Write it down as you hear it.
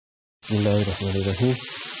Bismillahirrahmanirrahim.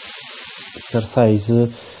 Exercise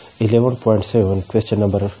 11.7, question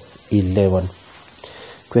number 11.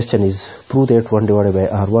 Question is, prove that 1 divided by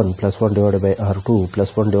r1 plus 1 divided by r2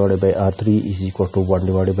 plus 1 divided by r3 is equal to 1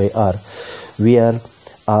 divided by r, where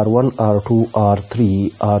r1, r2,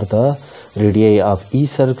 r3 are the radii of each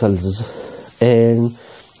circles and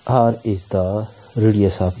r is the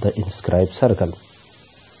radius of the inscribed circle.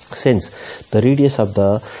 Since the radius of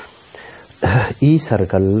the each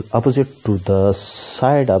circle opposite to the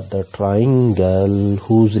side of the triangle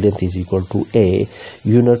whose length is equal to a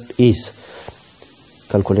unit is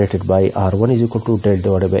calculated by r1 is equal to del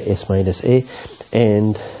divided by s minus a,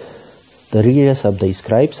 and the radius of the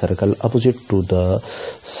inscribed circle opposite to the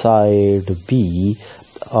side b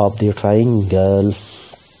of the triangle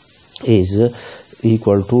is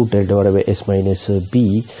equal to del divided by s minus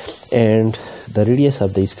b, and the radius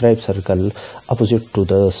of the inscribed circle opposite to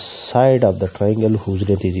the side of the triangle whose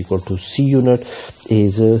length is equal to c unit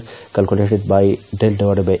is calculated by del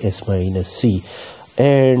divided by s minus c,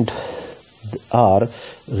 and r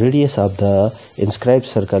radius of the inscribed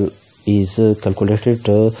circle is calculated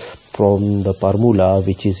from the formula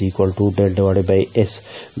which is equal to del divided by s,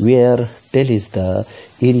 where del is the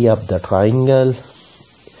area of the triangle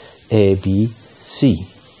ABC,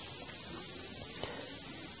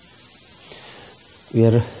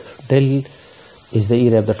 where del is the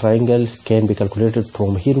area of the triangle can be calculated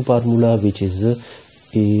from here formula which is s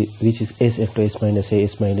into s minus a,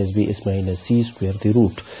 s minus b, s minus c square the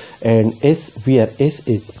root, and s, where s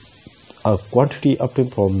is a quantity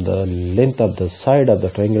obtained from the length of the side of the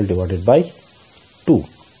triangle divided by 2.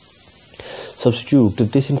 Substitute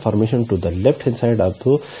this information to the left hand side of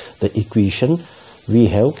the equation. We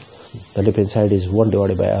have the left hand side is 1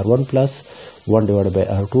 divided by r1 plus 1 divided by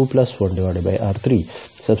r2 plus 1 divided by r3.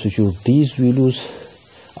 Substitute these values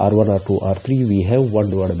r1, r2, r3. We have 1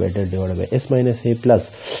 divided by del divided by s minus a plus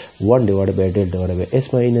 1 divided by del divided by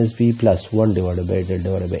s minus b plus 1 divided by del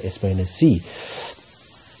divided by s minus c.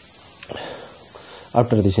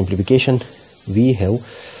 After the simplification, we have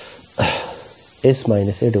s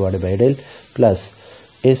minus a divided by del plus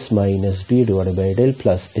s minus b divided by del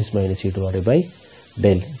plus s minus c divided by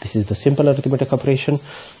del. This is the simple arithmetic operation.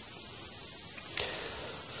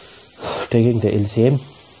 Taking the LCM,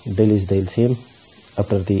 del is the LCM.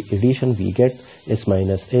 After the addition, we get s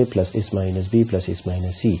minus a plus s minus b plus s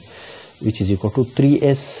minus c, which is equal to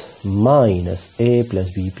 3s minus a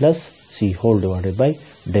plus b plus c whole divided by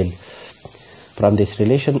del. From this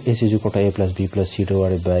relation, s is equal to a plus b plus c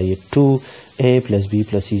divided by 2. A plus b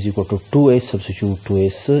plus c is equal to 2s. Substitute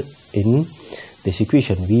 2s in this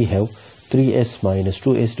equation. We have 3s minus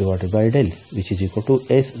 2s divided by del, which is equal to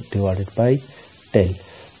s divided by del.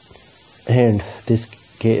 And this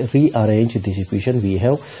rearrange this equation. We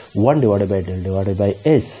have 1 divided by del divided by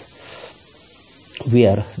s,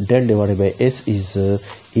 where del divided by s is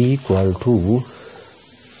equal to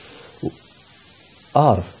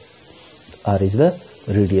r. R is the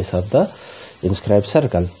radius of the inscribed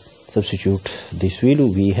circle. Substitute this value.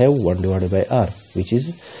 We have 1 divided by r, which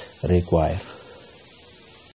is required.